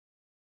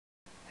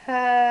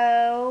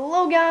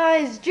Hello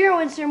guys,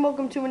 Jarron here and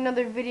welcome to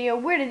another video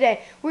where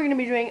today we're going to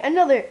be doing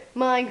another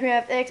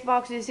Minecraft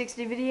Xbox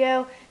 360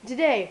 video.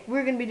 Today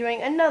we're going to be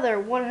doing another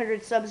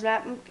 100 subs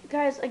map.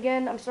 Guys,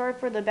 again, I'm sorry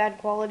for the bad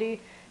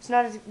quality. It's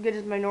not as good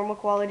as my normal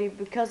quality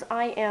because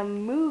I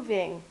am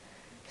moving.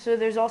 So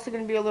there's also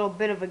going to be a little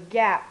bit of a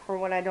gap for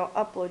when I don't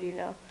upload, you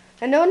know.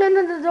 And no,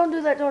 don't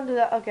do that, don't do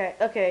that.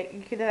 Okay, you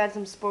could have had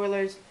some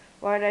spoilers.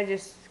 Why did I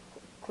just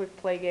click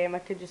play game? I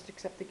could just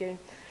accept the game.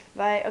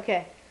 Bye,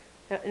 okay.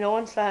 No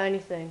one saw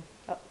anything.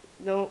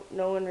 No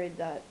one read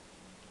that.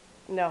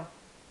 No.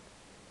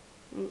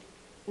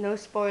 No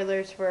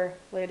spoilers for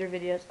later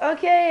videos.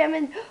 Okay, I'm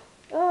in.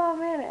 Oh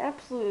man, I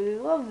absolutely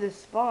love this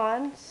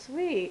spawn.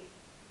 Sweet.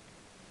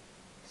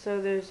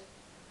 So there's.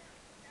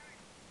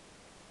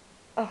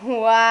 Oh,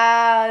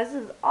 wow, this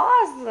is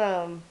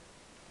awesome.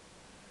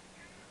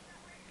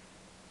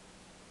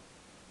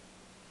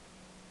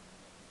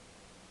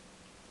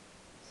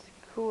 It's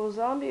a cool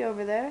zombie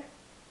over there.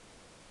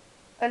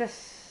 And a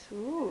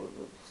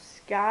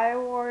Sky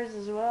Wars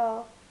as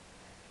well.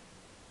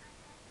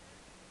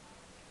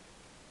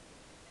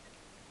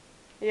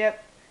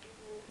 Yep.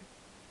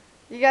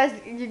 You guys,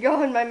 you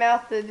go in my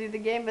mouth to do the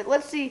game, but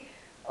let's see.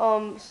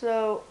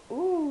 Nope,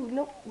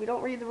 we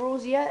don't read the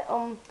rules yet.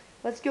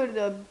 Let's go to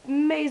the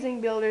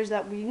amazing builders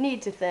that we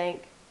need to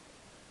thank.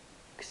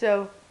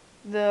 So,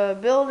 the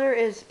builder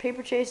is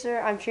Paper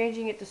Chaser. I'm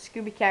changing it to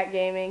Scooby Cat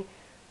Gaming.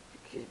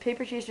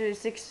 Paper Chaser is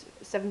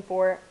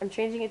 674. I'm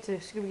changing it to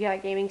Scooby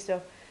Cat Gaming,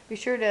 so be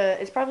sure to,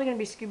 it's probably going to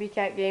be Scooby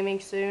Cat Gaming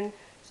soon.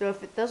 So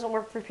if it doesn't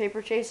work for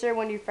Paper Chaser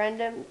when you friend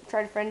him,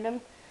 try to friend him,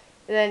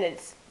 then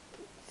it's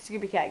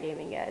Scooby Cat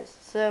Gaming, guys.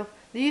 So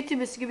the YouTube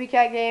is Scooby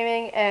Cat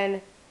Gaming,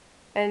 and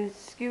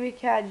Scooby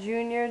Cat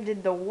Jr.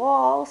 did the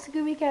wall.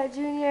 Scooby Cat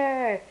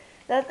Jr.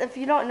 That, if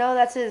you don't know,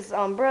 that's his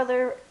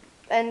brother,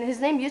 and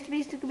his name used to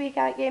be Scooby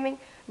Cat Gaming,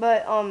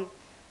 but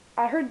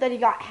I heard that he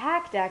got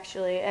hacked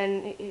actually,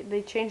 and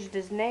they changed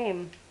his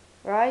name,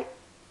 right?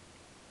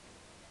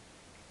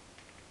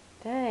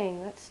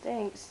 Dang, that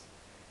stinks.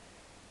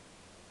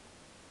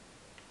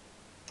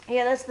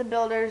 Yeah, that's the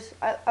builders.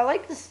 I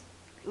like this.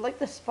 I like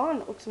the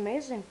spawn. It looks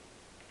amazing.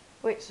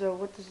 Wait, so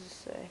what does this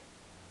say?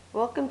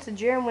 Welcome to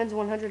Jarron Wins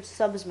 100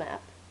 subs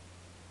map.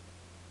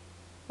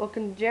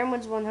 Welcome to Jarron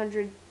Wins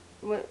 100.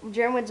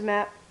 Jarron Wins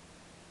map.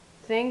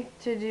 Thing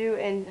to do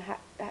in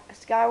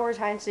Skywars,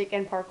 hide and seek,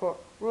 and parkour.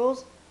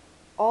 Rules: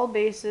 all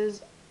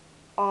bases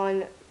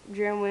on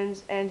Jarron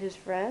Wins and his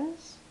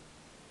friends.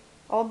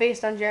 All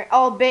based on Jarron.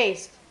 All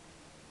based.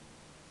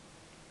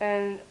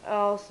 And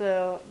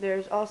also,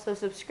 there's also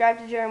subscribe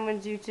to Jarron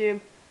Wins YouTube.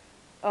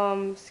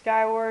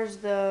 Skywars,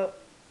 the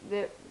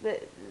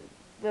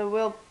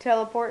will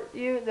teleport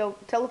you. They'll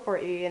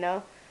teleport you, you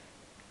know,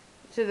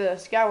 to the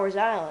Skywars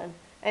Island.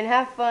 And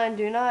have fun.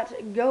 Do not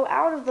go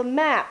out of the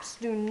maps.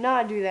 Do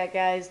not do that,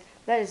 guys.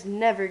 That is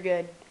never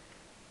good.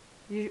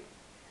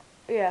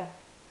 Yeah,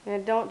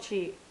 and don't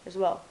cheat as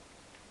well.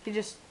 You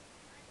just.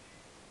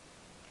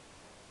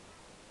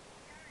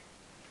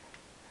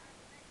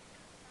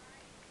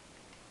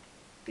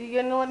 You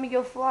gonna let me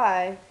go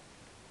fly?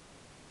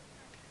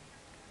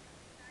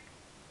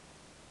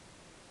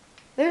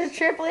 There's a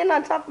trampoline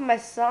on top of my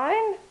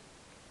sign?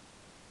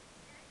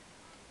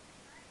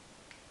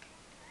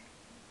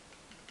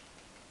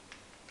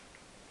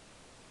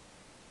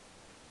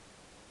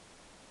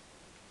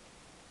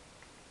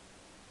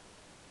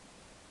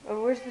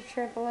 Oh, where's the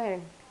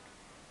trampoline?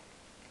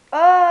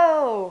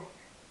 Oh!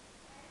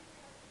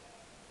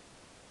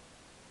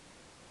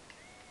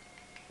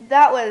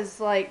 That was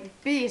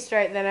like beast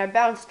right then. I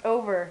bounced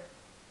over.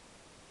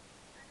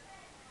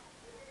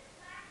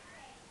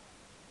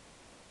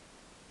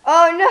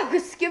 Oh no,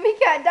 Scooby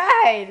Cat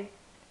died.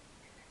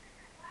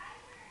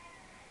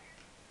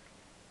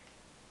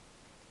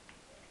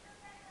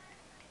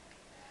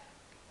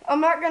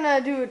 I'm not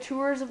gonna do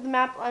tours of the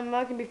map. I'm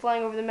not gonna be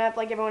flying over the map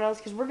like everyone else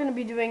because we're gonna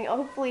be doing.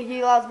 Hopefully,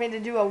 he allows me to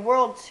do a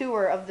world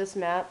tour of this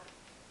map.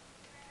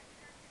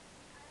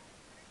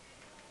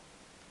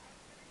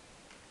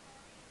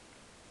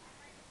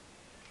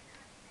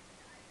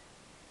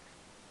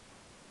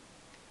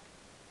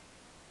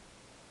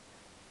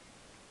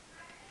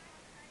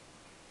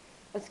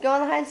 Let's go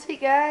on the hide and seek,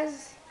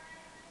 guys.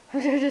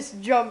 They're just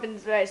jumping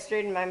right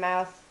straight in my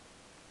mouth.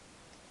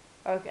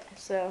 Okay,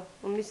 so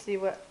let me see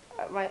what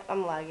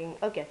I'm lagging.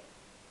 Okay,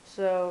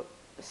 so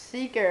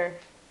seeker.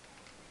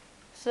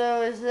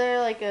 So is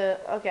there like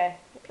a okay?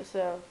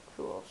 So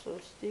cool. So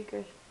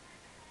seeker.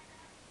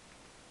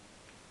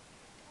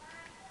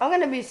 I'm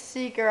gonna be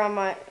seeker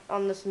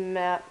on this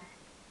map.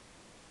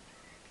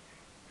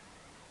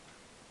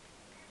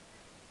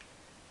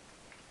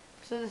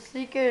 So the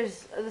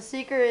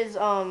seeker is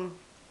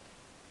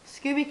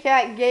Scooby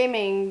Cat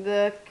Gaming,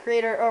 the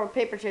creator or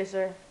Paper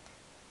Chaser.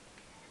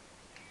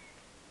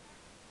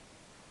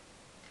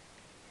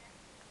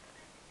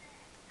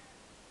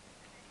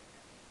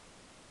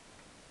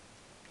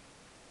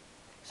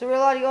 So we're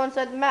allowed to go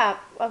inside the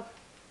map. Oh,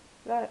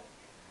 got it.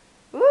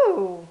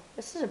 Ooh,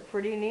 this is a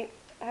pretty neat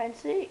hide and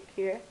seek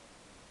here.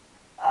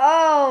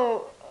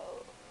 Oh,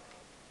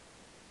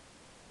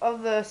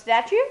 Of the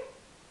statue?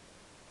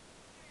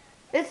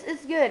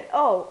 It's good.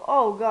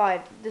 Oh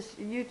God, this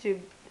YouTube,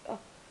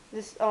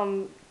 this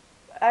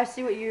I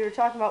see what you were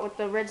talking about with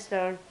the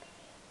redstone.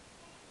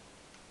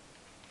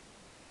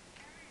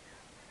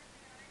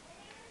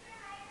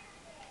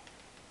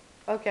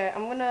 Okay,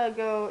 I'm gonna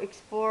go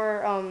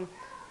explore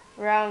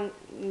around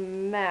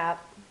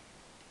map.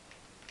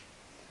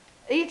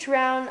 Each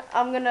round,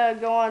 I'm gonna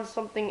go on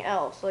something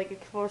else, like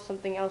explore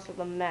something else with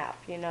the map,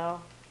 you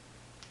know.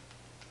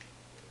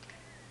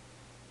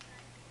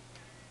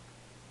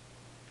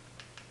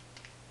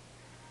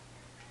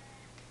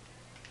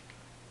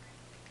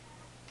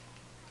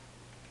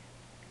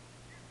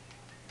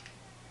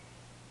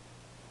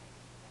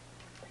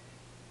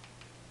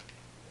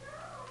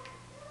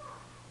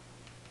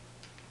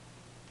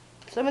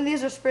 Some of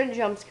these are sprint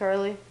jumps,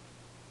 Carly.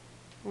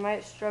 You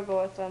might struggle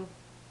with them.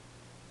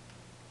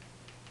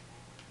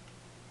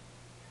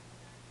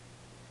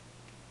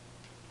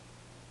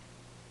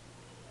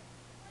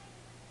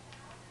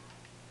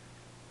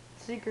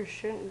 Seeker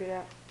shouldn't be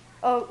out.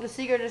 Oh, the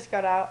Seeker just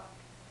got out.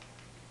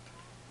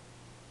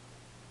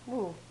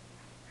 Ooh.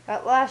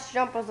 That last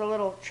jump was a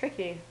little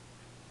tricky.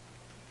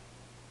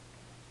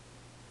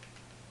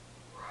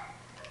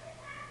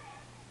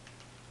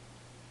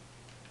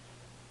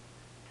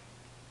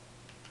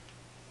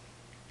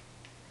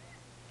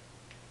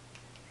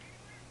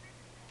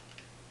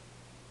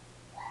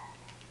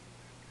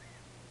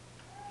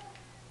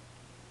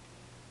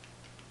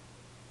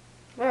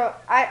 Bro,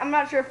 I'm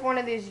not sure if one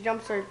of these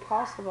jumps are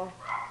possible.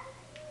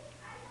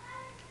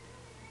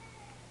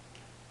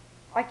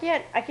 I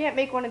can't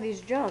make one of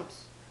these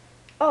jumps.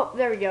 Oh,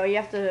 there we go. You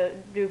have to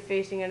do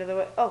facing into the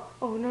way. Oh,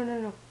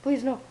 no.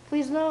 Please no.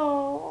 Please no.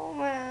 Oh,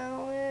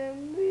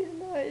 man. Please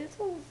no. I just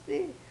want to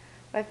see.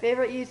 My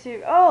favorite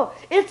YouTube. Oh,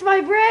 it's my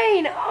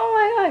brain.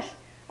 Oh, my gosh.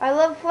 I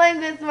love playing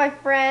with my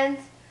friends.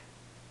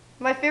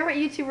 My favorite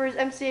YouTuber is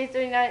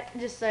MCA39.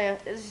 Just say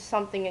it's just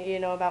something that you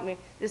know about me.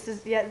 This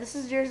is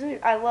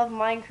Jersey. I love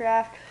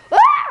Minecraft. Ah!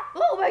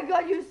 Oh, my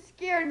God. You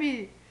scared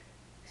me.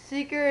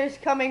 Seeker is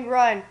coming.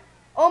 Run.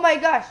 Oh, my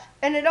gosh.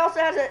 And it also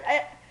has a...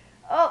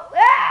 Oh,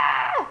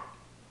 ah!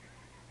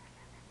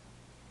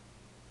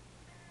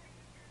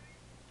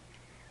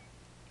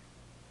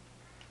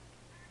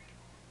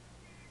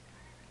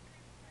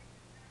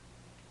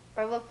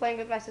 I love playing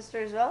with my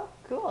sister as well.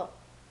 Cool.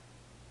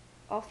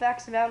 All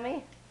facts about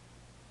me.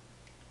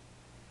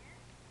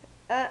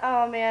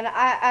 Oh man,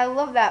 I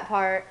love that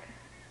part.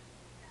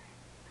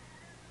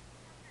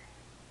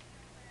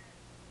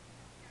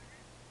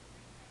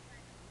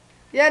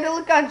 You had to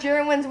look on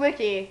Jarron's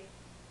wiki.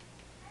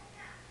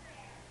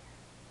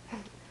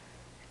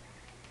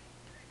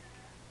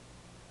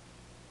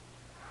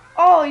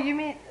 Oh, you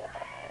mean,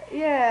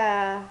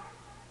 yeah.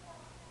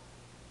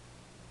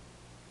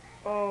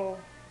 Oh.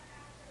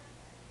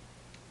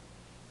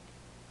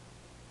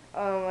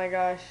 Oh my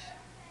gosh.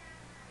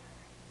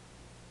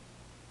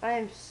 I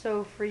am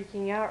so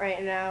freaking out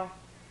right now.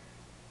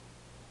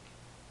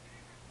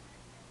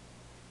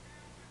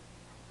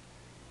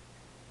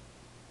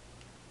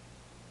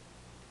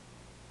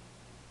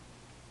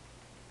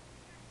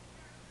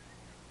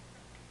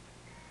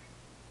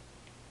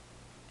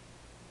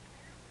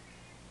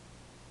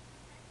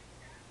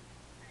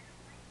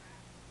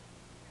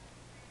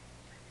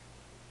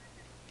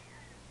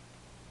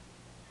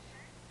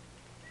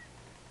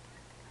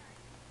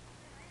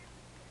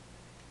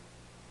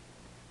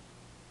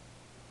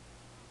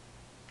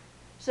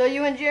 So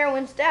you and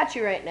Jarron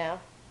statue right now.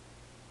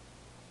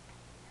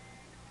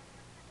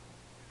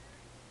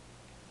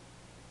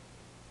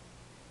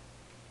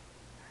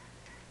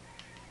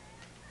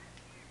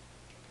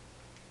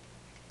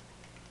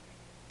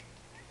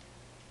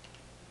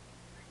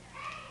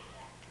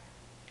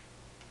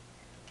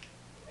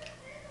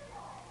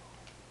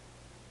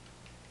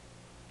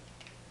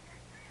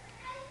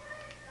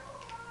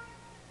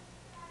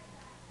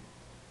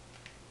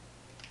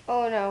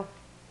 Oh no.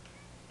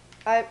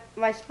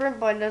 My sprint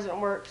button doesn't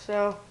work,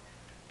 so.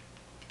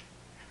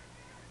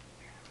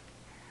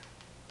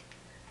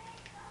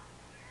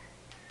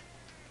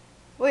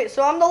 Wait,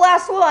 so I'm the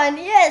last one.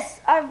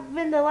 Yes, I've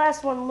been the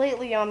last one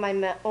lately on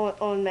my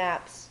own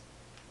maps.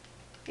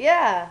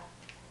 Yeah,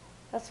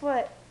 that's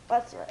like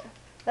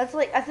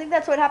I think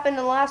that's what happened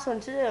in the last one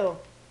too.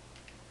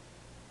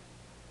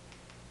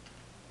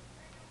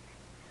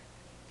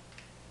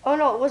 Oh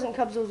no, it wasn't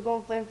Cubs. It was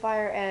Golden Flame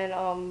Fire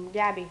and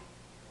Gabby.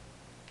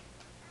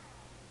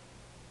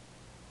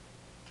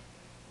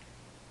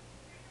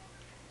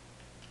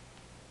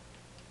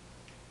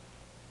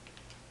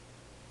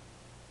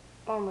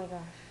 Oh my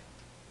gosh,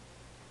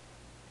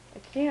 I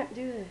can't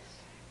do this.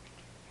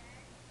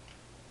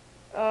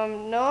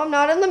 No, I'm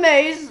not in the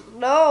maze.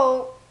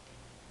 No.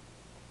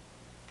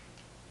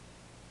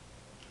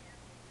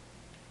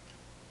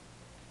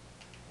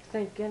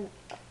 Thank goodness.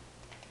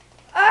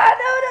 Ah,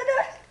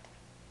 no.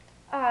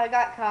 Ah, I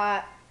got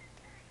caught.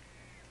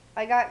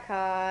 I got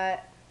caught.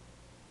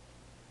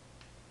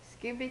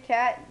 Scooby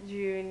Cat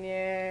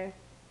Jr.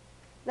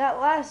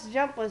 That last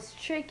jump was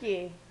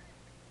tricky.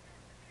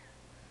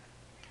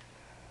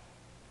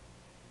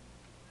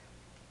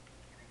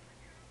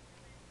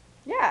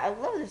 I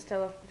love this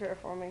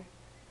terraforming.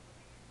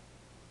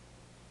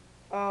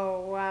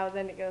 Oh, wow,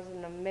 then it goes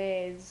in the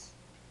maze.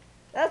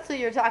 That's what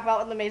you're talking about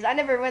with the maze. I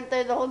never went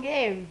there the whole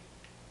game.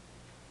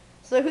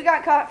 So who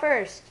got caught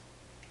first?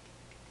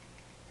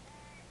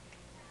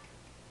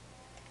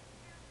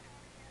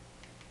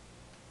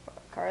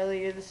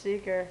 Carly, you're the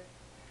seeker.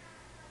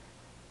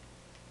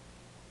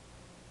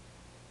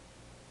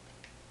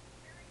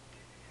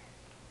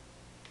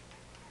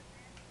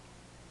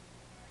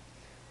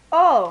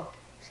 Oh,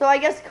 so I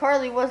guess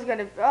Carly was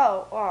gonna.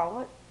 Oh, wow,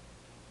 what?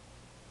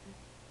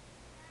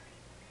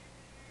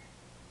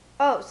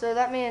 Oh, so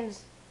that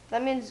means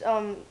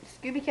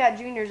Scooby Cat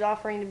Jr. is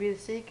offering to be the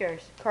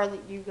seekers. Carly,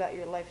 you got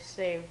your life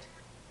saved.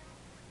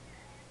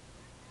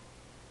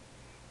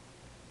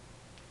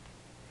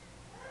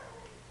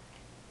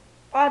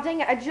 Oh dang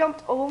it! I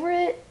jumped over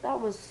it.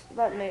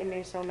 That made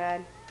me so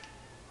mad.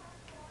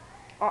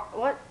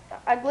 What?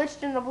 I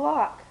glitched in the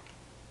block.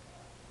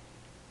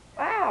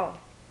 Wow.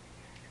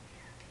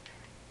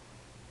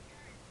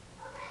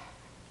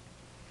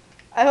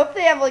 I hope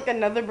they have like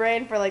another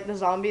brain for like the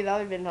zombie. That would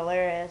have been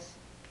hilarious.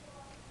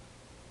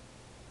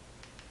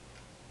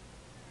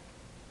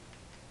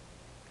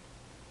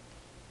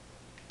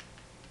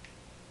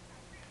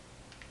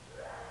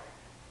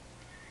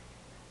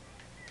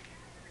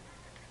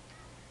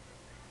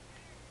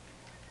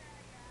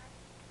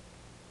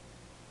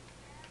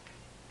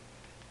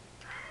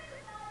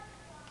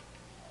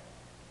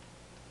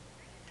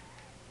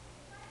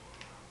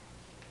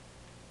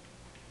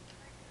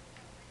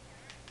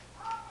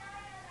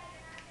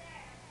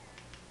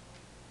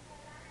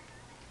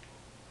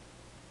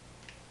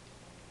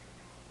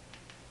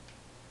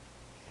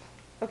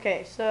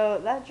 Okay,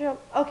 so that jump.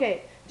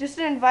 Okay, just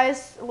an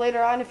advice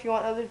later on if you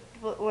want other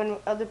people, when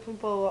other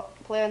people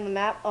play on the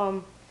map.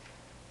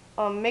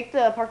 Make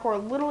the parkour a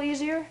little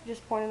easier.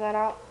 Just pointing that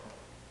out.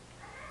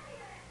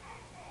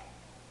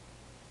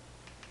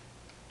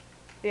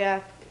 Yeah,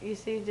 you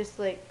see, just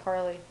like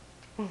Carly.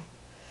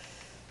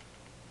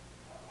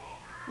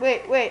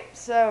 Wait.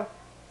 So,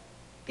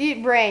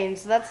 eat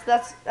brains. That's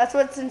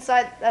what's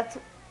inside.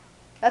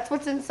 That's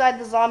what's inside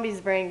the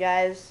zombie's brain,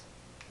 guys.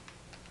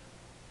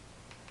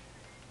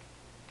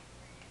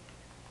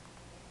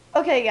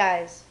 Okay,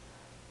 guys.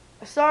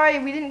 Sorry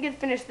we didn't get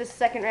finished this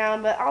second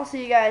round, but I'll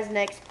see you guys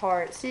next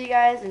part. See you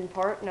guys in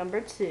part number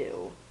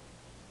 2.